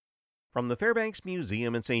From the Fairbanks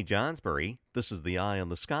Museum in St. Johnsbury, this is the Eye on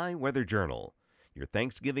the Sky Weather Journal. Your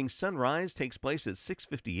Thanksgiving sunrise takes place at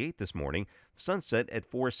 6:58 this morning, sunset at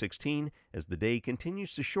 4:16 as the day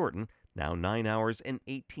continues to shorten, now 9 hours and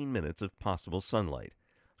 18 minutes of possible sunlight.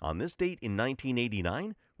 On this date in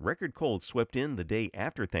 1989, record cold swept in the day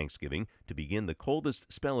after Thanksgiving to begin the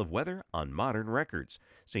coldest spell of weather on modern records.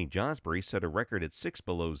 St. Johnsbury set a record at 6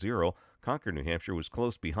 below zero. Concord, New Hampshire was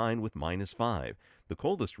close behind with -5. The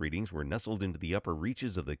coldest readings were nestled into the upper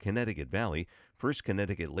reaches of the Connecticut Valley. First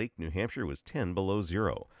Connecticut Lake, New Hampshire was 10 below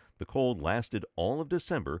zero. The cold lasted all of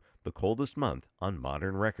December, the coldest month on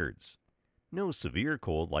modern records. No severe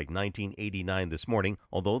cold like 1989 this morning,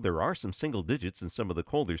 although there are some single digits in some of the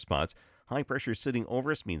colder spots. High pressure sitting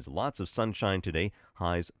over us means lots of sunshine today.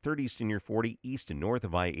 Highs 30s to near 40 east and north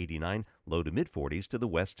of I-89, low to mid 40s to the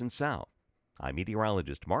west and south. I'm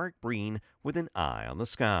meteorologist Mark Breen with an eye on the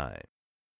sky.